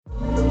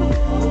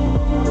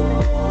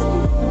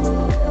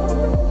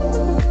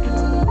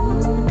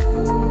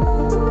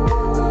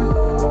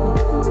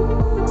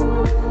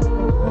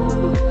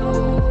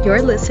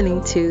You're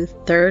listening to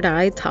Third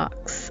Eye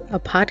Talks, a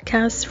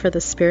podcast for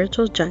the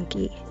spiritual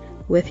junkie,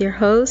 with your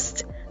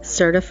host,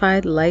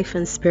 certified life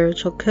and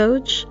spiritual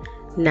coach,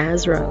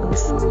 Naz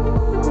Rose.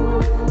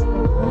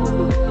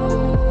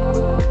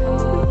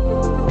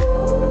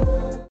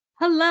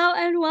 Hello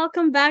and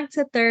welcome back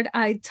to Third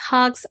Eye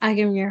Talks. I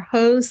am your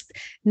host,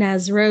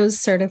 Naz Rose,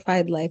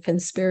 certified life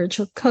and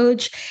spiritual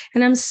coach,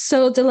 and I'm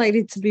so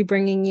delighted to be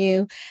bringing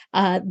you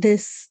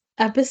this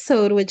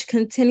episode, which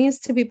continues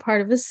to be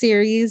part of a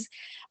series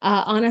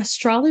on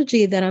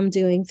astrology that I'm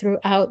doing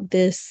throughout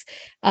this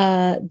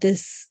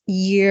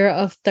year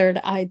of Third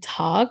Eye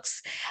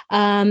Talks.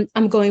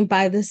 I'm going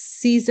by the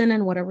season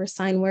and whatever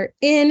sign we're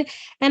in,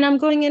 and I'm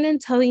going in and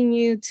telling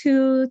you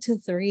 2 to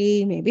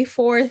 3, maybe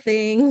 4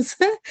 things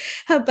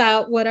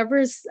about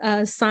whatever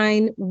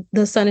sign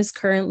the sun is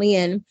currently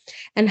in,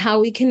 and how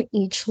we can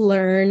each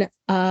learn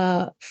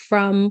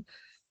from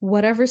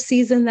whatever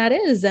season that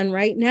is. And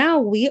right now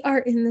we are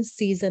in the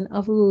season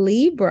of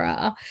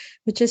Libra,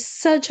 which is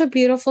such a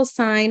beautiful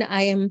sign.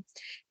 I am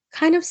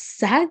kind of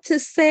sad to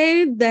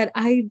say that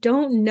I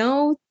don't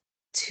know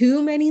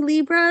too many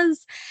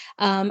Libras.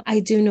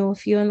 I do know a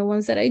few, and the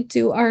ones that I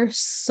do are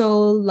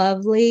so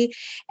lovely.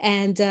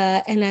 And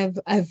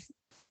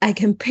I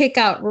can pick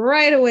out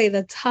right away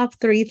the top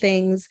 3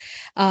 things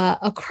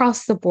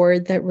across the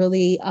board that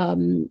really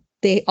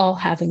they all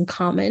have in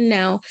common.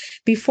 Now,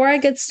 before I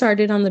get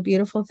started on the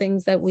beautiful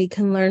things that we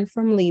can learn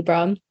from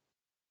Libra,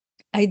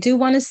 I do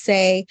want to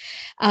say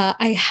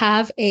I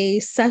have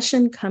a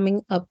session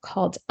coming up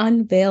called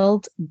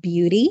Unveiled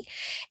Beauty.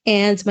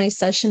 And my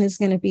session is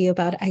going to be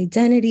about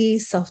identity,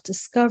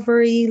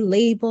 self-discovery,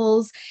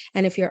 labels.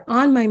 And if you're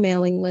on my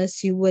mailing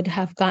list, you would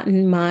have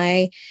gotten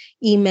my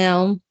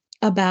email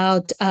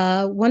about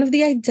one of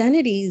the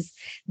identities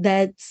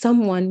that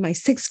someone, my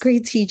 6th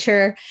grade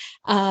teacher,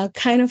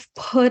 kind of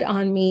put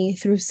on me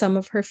through some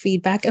of her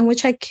feedback, and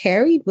which I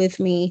carried with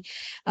me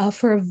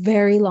for a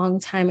very long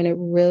time. And it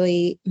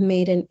really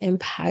made an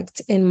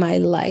impact in my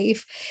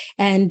life.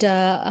 And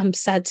I'm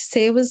sad to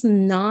say it was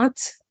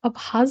not a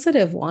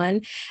positive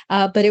one,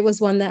 but it was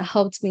one that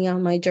helped me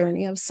on my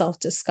journey of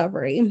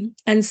self-discovery.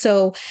 And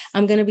so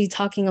I'm going to be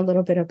talking a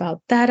little bit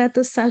about that at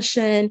the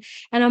session.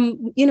 And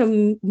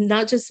I'm,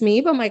 not just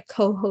me, but my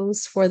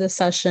co-host for the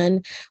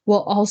session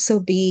will also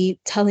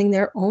be telling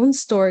their own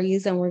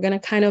stories. And we're going to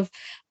kind of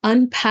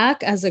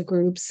unpack as a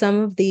group some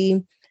of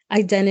the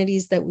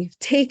identities that we've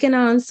taken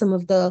on, some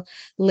of the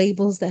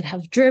labels that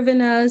have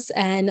driven us,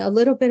 and a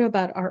little bit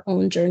about our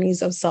own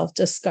journeys of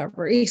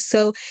self-discovery.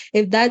 So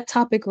if that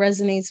topic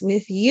resonates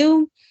with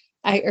you,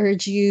 I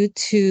urge you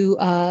to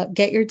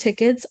get your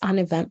tickets on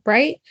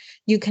Eventbrite.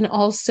 You can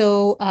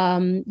also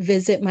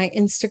visit my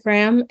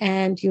Instagram,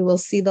 and you will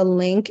see the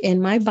link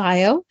in my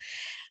bio.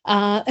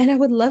 And I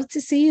would love to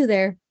see you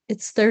there.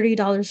 It's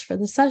 $30 for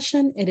the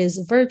session. It is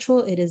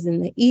virtual. It is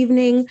in the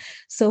evening.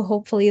 So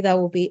hopefully that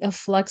will be a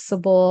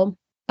flexible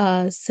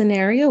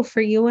scenario for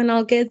you, and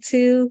I'll get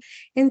to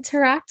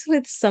interact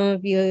with some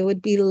of you. It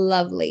would be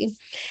lovely.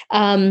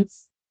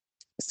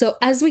 So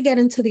as we get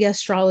into the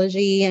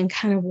astrology and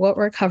kind of what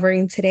we're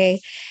covering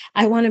today,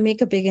 I want to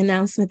make a big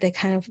announcement that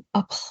kind of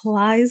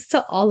applies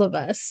to all of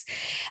us.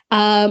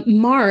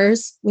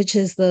 Mars, which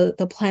is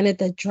the planet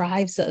that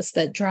drives us,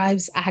 that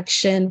drives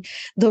action,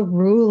 the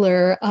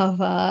ruler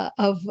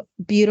of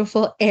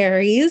beautiful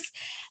Aries,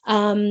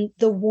 the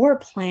war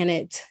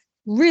planet,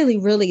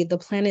 really the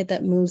planet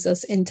that moves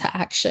us into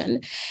action,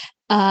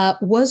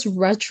 was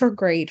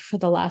retrograde for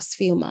the last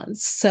few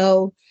months.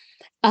 So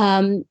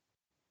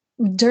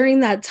during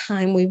that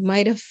time, we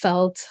might have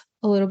felt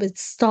a little bit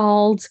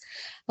stalled,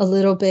 a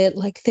little bit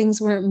like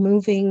things weren't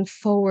moving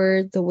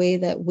forward the way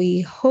that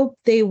we hoped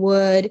they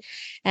would.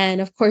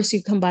 And of course,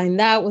 you combine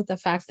that with the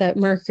fact that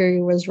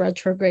Mercury was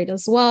retrograde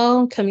as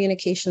well.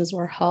 Communications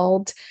were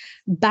held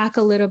back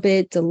a little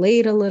bit,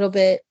 delayed a little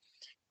bit.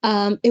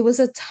 It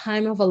was a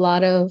time of a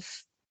lot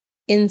of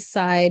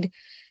inside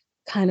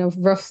kind of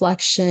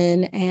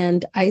reflection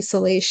and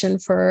isolation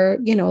for,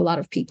 a lot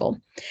of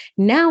people.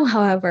 Now,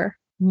 however,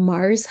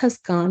 Mars has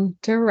gone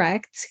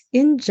direct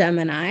in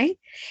Gemini,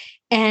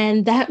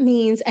 and that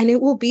means, and it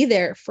will be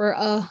there for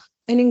an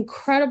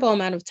incredible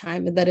amount of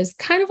time that is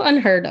kind of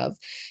unheard of.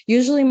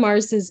 Usually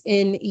Mars is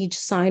in each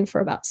sign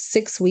for about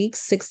 6 weeks,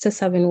 6 to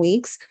 7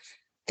 weeks.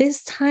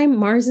 This time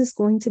Mars is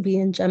going to be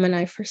in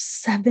Gemini for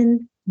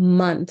 7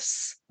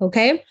 months.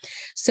 Okay.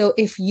 So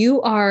if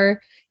you are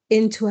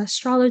into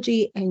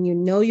astrology and you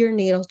know your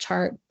natal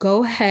chart,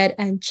 go ahead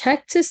and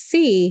check to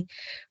see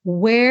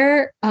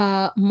where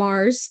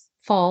Mars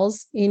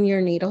falls in your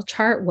natal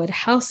chart, what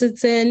house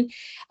it's in,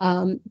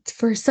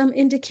 for some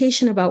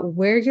indication about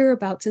where you're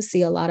about to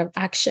see a lot of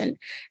action,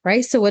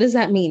 right? So what does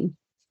that mean?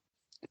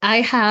 I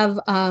have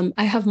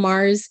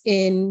Mars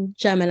in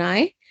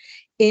Gemini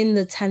in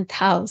the 10th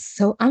house.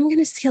 So I'm going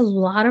to see a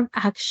lot of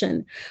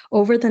action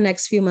over the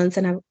next few months.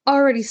 And I've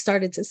already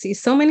started to see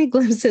so many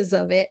glimpses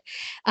of it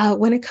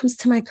when it comes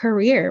to my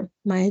career,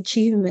 my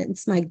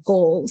achievements, my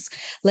goals.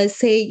 Let's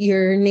say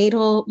your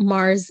natal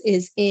Mars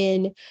is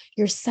in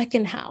your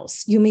second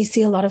house. You may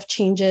see a lot of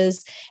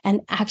changes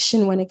and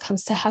action when it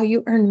comes to how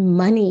you earn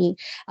money,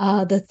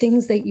 the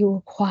things that you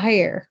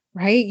acquire,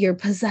 right? Your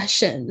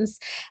possessions,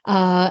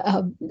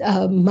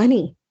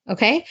 money.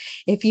 Okay.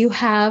 If you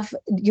have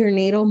your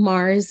natal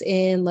Mars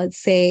in, let's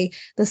say,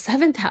 the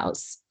seventh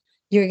house,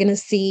 you're going to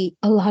see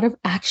a lot of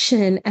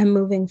action and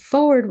moving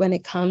forward when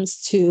it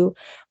comes to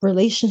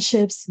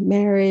relationships,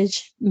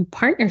 marriage, and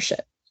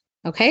partnership.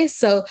 Okay.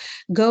 So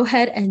go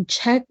ahead and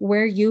check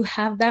where you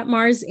have that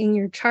Mars in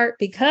your chart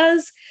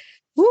because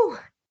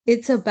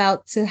it's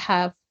about to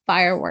have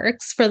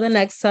fireworks for the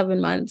next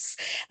 7 months.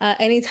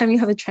 Anytime you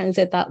have a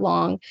transit that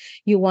long,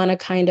 you want to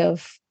kind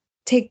of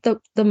take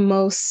the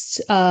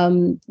most,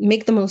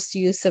 make the most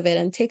use of it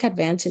and take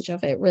advantage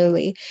of it,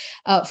 really.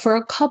 For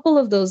a couple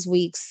of those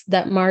weeks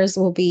that Mars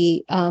will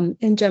be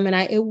in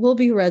Gemini, it will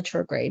be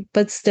retrograde,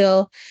 but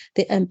still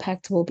the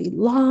impact will be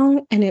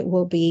long and it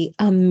will be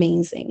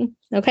amazing.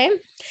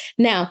 Okay.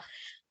 Now,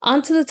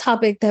 on to the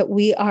topic that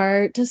we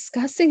are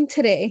discussing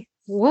today.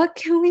 What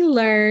can we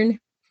learn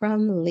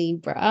from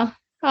Libra?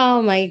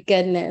 Oh my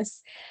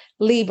goodness.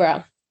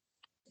 Libra.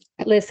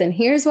 Listen,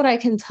 here's what I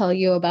can tell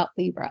you about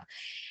Libra.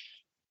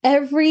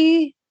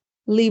 Every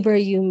Libra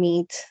you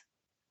meet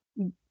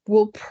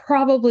will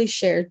probably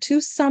share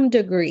to some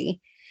degree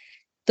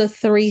the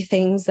three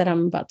things that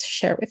I'm about to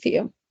share with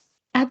you.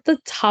 At the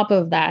top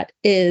of that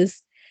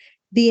is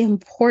the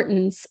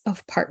importance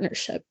of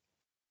partnership.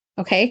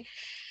 Okay.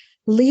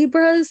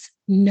 Libras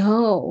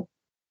know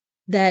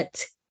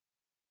that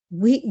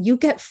you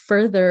get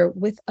further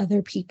with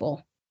other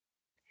people.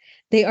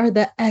 They are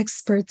the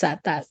experts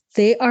at that.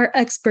 They are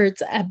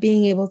experts at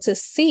being able to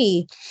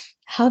see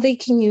how they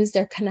can use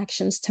their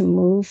connections to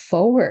move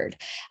forward,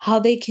 how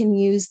they can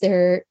use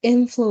their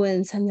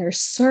influence and their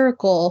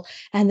circle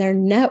and their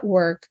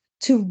network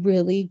to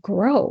really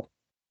grow.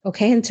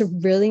 Okay. And to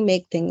really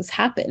make things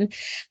happen.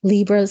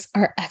 Libras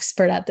are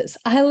expert at this.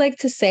 I like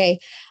to say,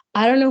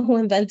 I don't know who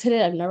invented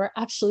it. I've never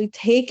actually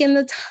taken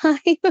the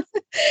time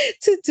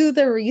to do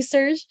the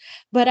research,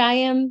 but I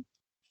am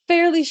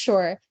fairly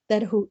sure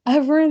that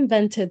whoever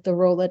invented the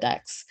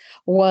Rolodex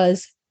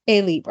was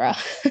a Libra.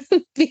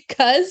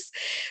 Because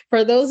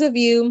for those of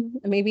you,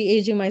 maybe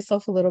aging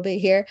myself a little bit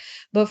here,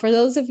 but for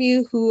those of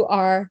you who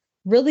are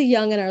really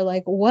young and are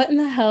like, what in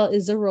the hell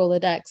is a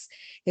Rolodex?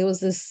 It was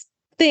this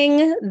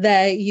thing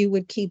that you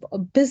would keep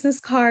business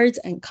cards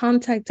and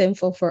contact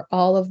info for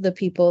all of the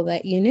people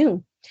that you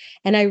knew.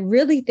 And I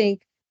really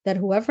think that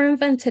whoever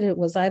invented it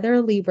was either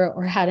a Libra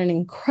or had an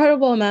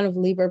incredible amount of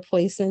Libra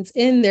placements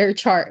in their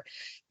chart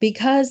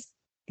because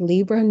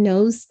Libra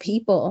knows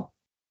people.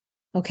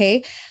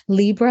 Okay.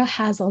 Libra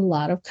has a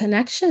lot of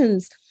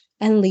connections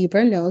and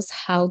Libra knows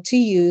how to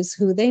use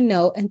who they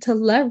know and to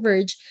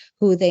leverage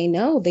who they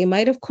know. They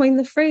might have coined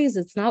the phrase,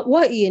 it's not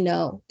what you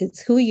know,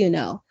 it's who you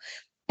know.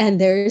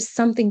 And there is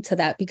something to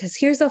that because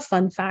here's a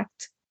fun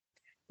fact.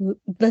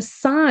 The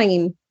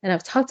sign, and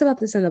I've talked about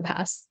this in the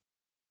past,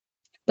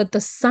 but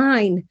the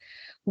sign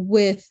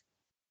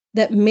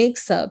that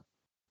makes up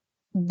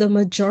the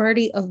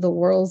majority of the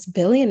world's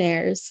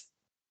billionaires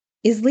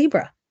is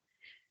Libra.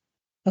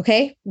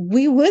 Okay.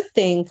 We would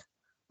think,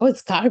 oh,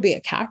 it's got to be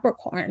a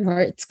Capricorn or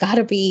it's got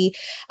to be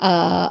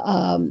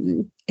a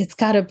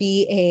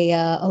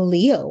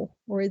Leo,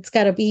 or it's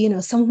got to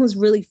be, someone who's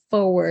really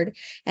forward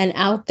and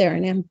out there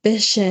and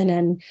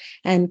ambition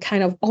and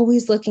kind of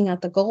always looking at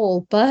the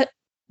goal. But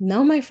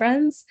no, my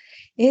friends,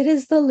 it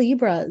is the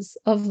Libras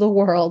of the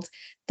world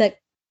that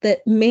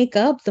make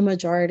up the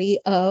majority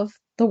of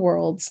the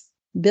world's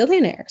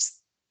billionaires.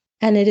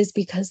 And it is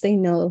because they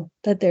know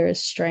that there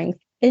is strength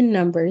in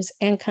numbers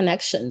and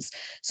connections.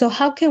 So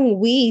how can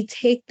we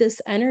take this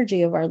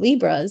energy of our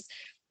Libras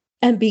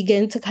and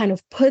begin to kind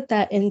of put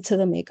that into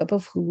the makeup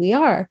of who we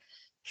are?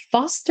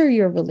 Foster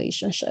your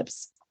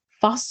relationships,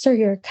 foster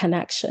your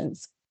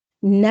connections,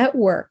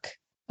 network,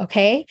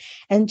 okay?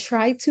 And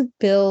try to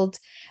build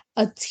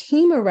a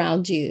team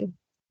around you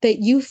that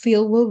you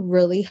feel will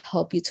really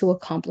help you to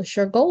accomplish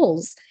your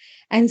goals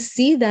and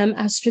see them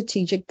as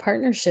strategic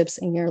partnerships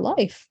in your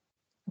life,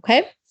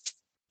 okay?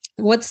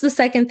 What's the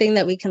second thing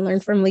that we can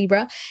learn from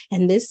Libra?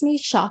 And this may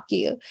shock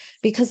you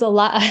because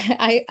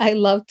I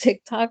love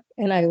TikTok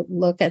and I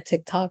look at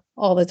TikTok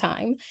all the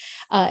time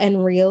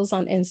and reels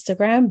on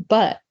Instagram.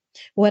 But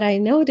what I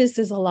noticed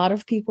is a lot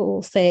of people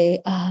will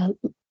say,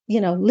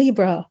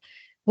 Libra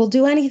will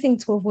do anything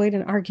to avoid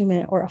an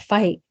argument or a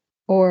fight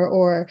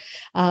or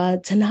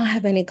to not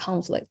have any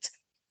conflict.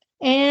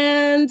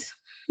 And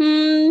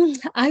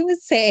I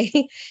would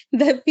say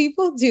that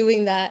people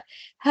doing that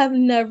have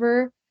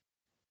never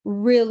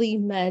really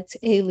met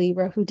a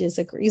Libra who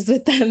disagrees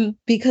with them,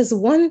 because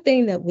one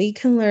thing that we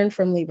can learn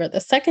from Libra, the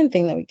second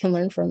thing that we can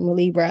learn from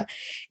Libra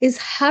is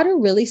how to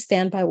really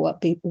stand by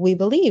what we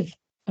believe.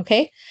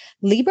 Okay.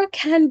 Libra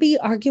can be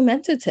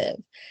argumentative,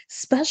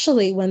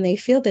 especially when they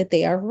feel that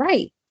they are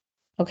right.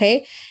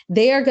 Okay.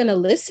 They are going to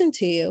listen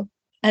to you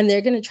and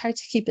they're going to try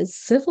to keep it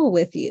civil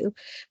with you.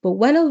 But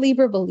when a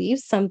Libra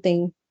believes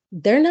something,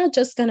 they're not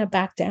just going to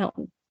back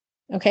down.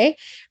 Okay.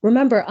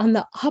 Remember, on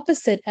the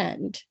opposite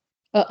end,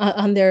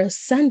 on their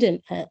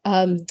descendant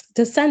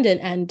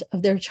end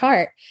of their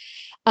chart,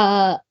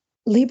 uh,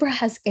 Libra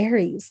has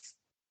Aries.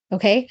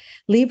 Okay.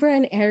 Libra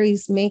and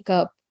Aries make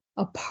up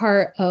a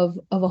part of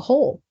a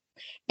whole.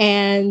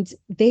 And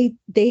they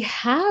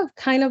have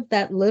kind of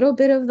that little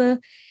bit of the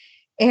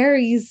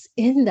Aries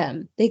in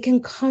them. They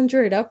can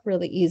conjure it up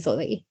really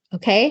easily.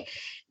 Okay.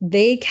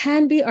 They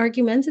can be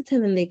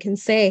argumentative and they can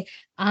say,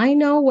 I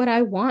know what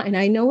I want and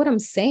I know what I'm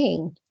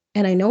saying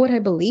and I know what I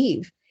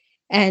believe.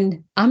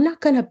 And I'm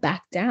not going to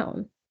back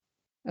down.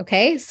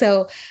 Okay.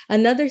 So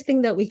another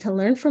thing that we can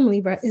learn from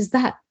Libra is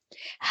that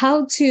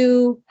how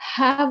to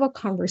have a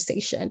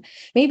conversation,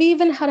 maybe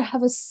even how to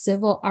have a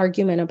civil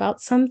argument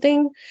about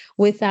something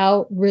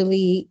without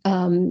really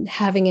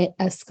having it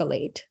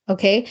escalate.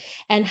 Okay.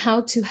 And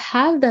how to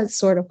have that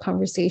sort of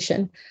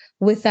conversation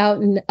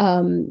without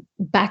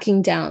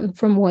backing down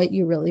from what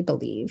you really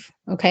believe.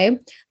 Okay.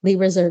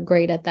 Libras are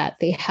great at that.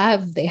 They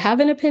have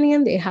an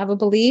opinion, they have a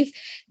belief,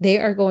 they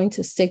are going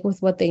to stick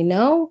with what they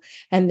know,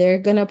 and they're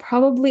going to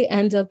probably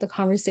end up the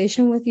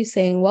conversation with you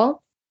saying,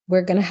 well,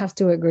 we're going to have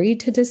to agree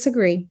to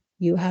disagree.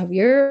 You have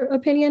your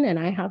opinion and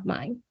I have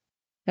mine.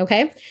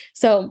 Okay.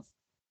 So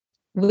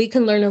we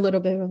can learn a little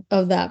bit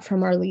of that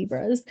from our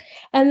Libras.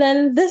 And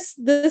then this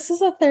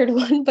is a third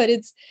one, but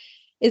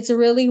it's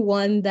really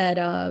one that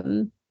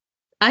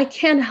I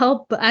can't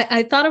help, but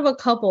I thought of a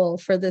couple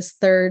for this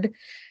third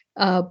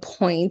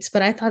point,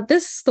 but I thought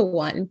this is the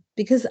one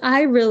because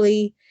I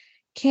really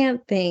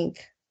can't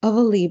think of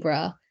a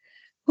Libra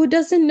who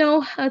doesn't know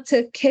how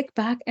to kick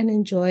back and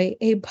enjoy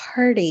a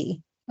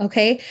party.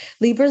 Okay.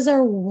 Libras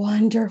are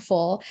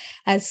wonderful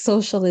at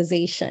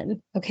socialization.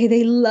 Okay.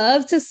 They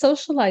love to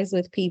socialize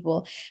with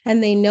people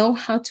and they know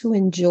how to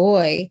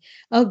enjoy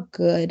a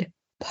good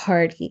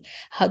party,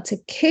 how to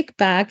kick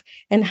back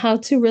and how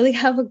to really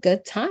have a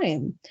good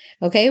time.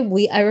 Okay.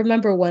 I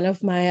remember one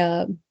of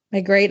my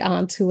great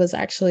aunt, who was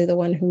actually the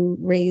one who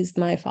raised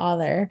my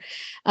father,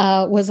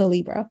 was a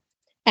Libra.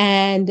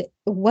 And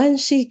when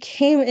she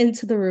came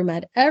into the room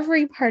at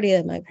every party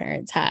that my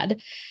parents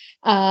had,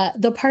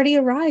 the party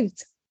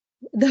arrived.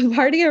 The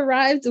party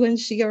arrived when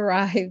she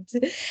arrived.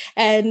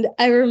 And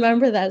I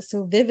remember that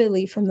so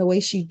vividly from the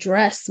way she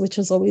dressed, which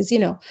was always,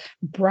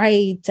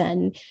 bright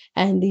and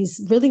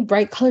these really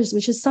bright colors,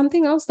 which is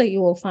something else that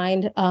you will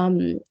find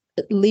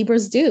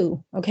Libras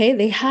do. Okay.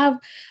 They have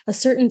a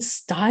certain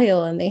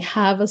style and they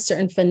have a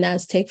certain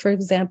finesse. Take, for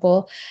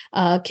example,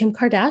 Kim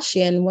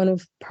Kardashian, one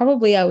of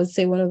probably, I would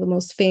say, one of the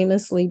most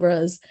famous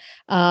Libras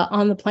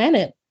on the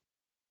planet.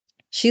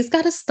 She's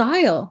got a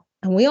style.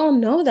 And we all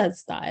know that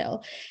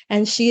style.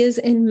 And she is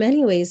in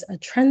many ways a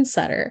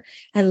trendsetter.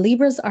 And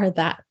Libras are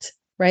that,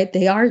 right?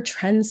 They are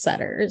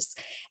trendsetters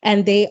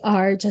and they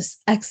are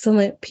just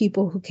excellent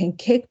people who can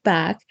kick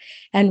back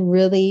and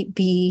really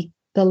be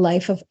the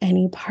life of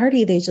any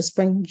party. They just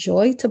bring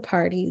joy to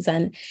parties.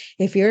 And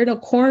if you're in a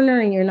corner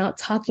and you're not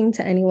talking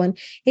to anyone,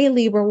 a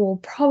Libra will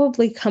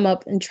probably come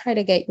up and try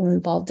to get you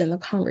involved in the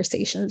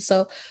conversation.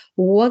 So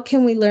what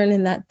can we learn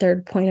in that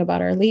third point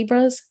about our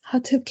Libras? How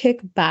to kick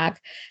back,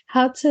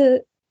 how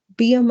to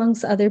be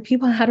amongst other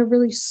people, how to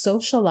really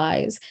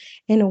socialize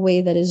in a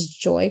way that is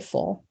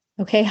joyful.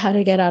 Okay, how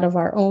to get out of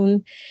our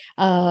own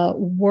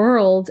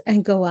world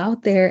and go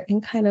out there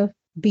and kind of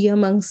be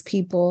amongst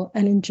people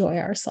and enjoy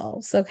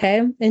ourselves.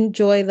 Okay,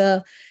 enjoy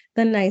the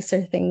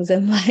nicer things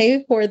in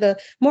life, or the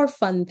more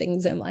fun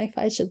things in life,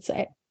 I should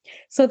say.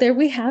 So there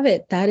we have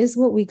it. That is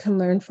what we can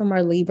learn from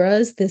our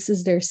Libras. This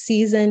is their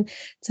season.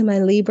 To my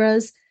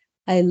Libras,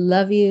 I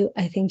love you.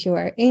 I think you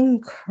are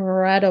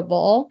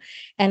incredible.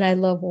 And I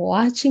love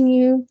watching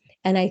you.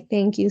 And I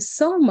thank you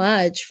so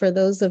much for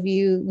those of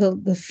you,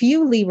 the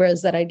few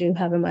Libras that I do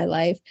have in my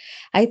life.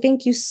 I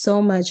thank you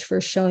so much for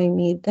showing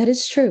me that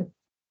it's true.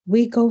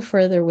 We go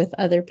further with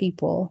other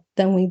people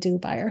than we do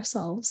by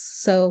ourselves.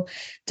 So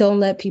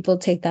don't let people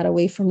take that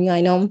away from you.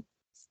 I know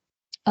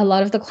a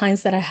lot of the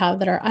clients that I have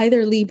that are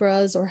either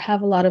Libras or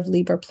have a lot of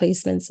Libra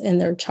placements in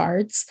their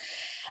charts,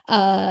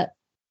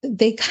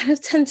 they kind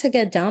of tend to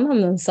get down on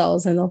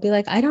themselves and they'll be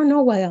like, I don't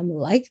know why I'm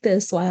like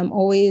this, why I'm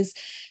always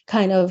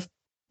kind of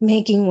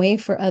making way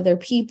for other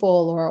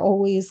people, or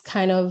always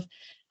kind of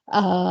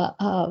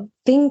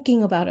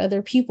thinking about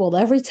other people.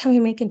 Every time I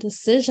make a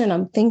decision,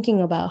 I'm thinking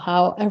about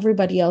how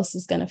everybody else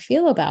is going to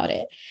feel about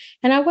it.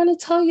 And I want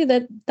to tell you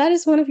that that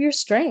is one of your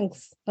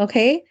strengths.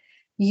 Okay.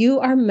 You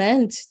are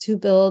meant to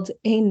build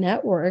a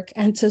network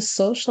and to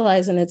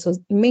socialize, and it's what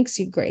makes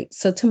you great.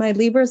 So to my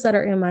Libras that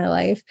are in my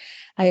life,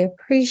 I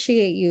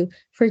appreciate you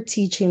for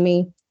teaching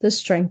me the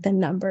strength in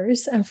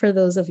numbers. And for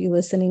those of you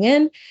listening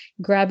in,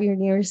 grab your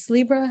nearest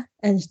Libra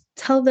and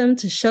tell them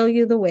to show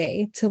you the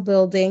way to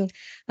building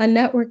a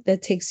network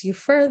that takes you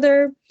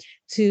further,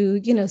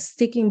 to,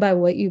 sticking by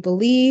what you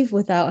believe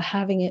without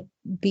having it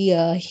be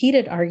a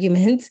heated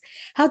argument,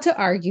 how to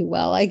argue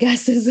well, I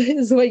guess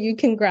is what you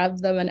can grab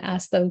them and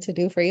ask them to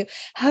do for you.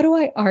 How do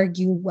I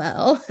argue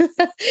well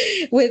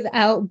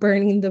without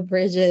burning the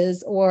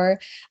bridges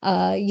or,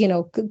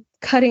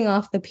 cutting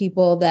off the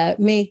people that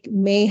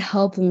may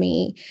help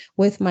me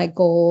with my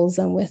goals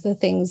and with the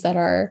things that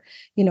are,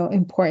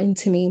 important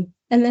to me?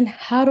 And then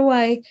how do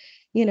I,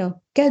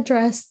 get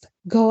dressed,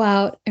 go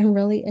out and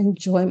really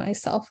enjoy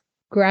myself?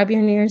 Grab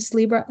your nearest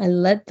Libra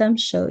and let them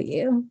show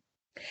you.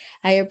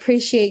 I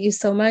appreciate you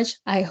so much.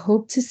 I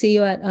hope to see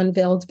you at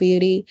Unveiled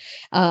Beauty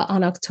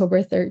on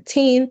October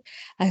 13th.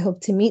 I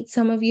hope to meet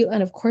some of you.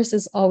 And of course,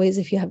 as always,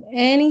 if you have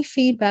any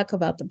feedback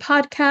about the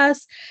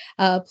podcast,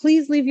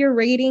 please leave your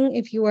rating.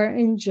 If you are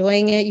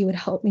enjoying it, you would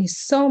help me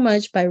so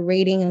much by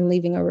rating and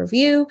leaving a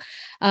review.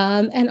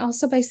 And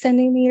also by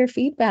sending me your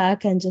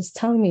feedback and just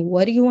telling me,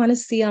 what do you want to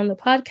see on the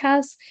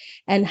podcast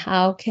and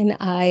how can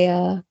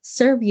I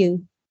serve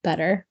you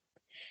better?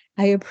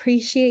 I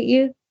appreciate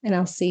you. And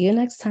I'll see you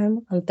next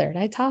time on Third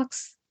Eye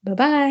Talks.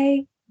 Bye-bye.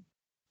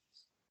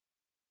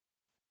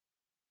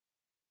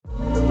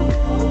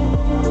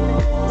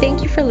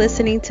 Thank you for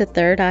listening to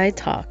Third Eye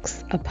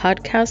Talks, a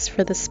podcast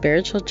for the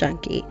spiritual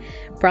junkie,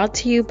 brought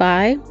to you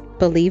by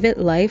Believe It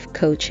Life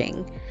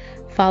Coaching.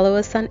 Follow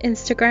us on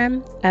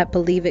Instagram at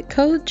Believe It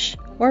Coach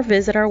or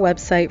visit our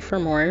website for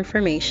more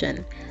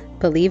information,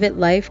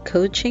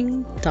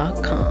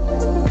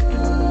 believeItlifecoaching.com.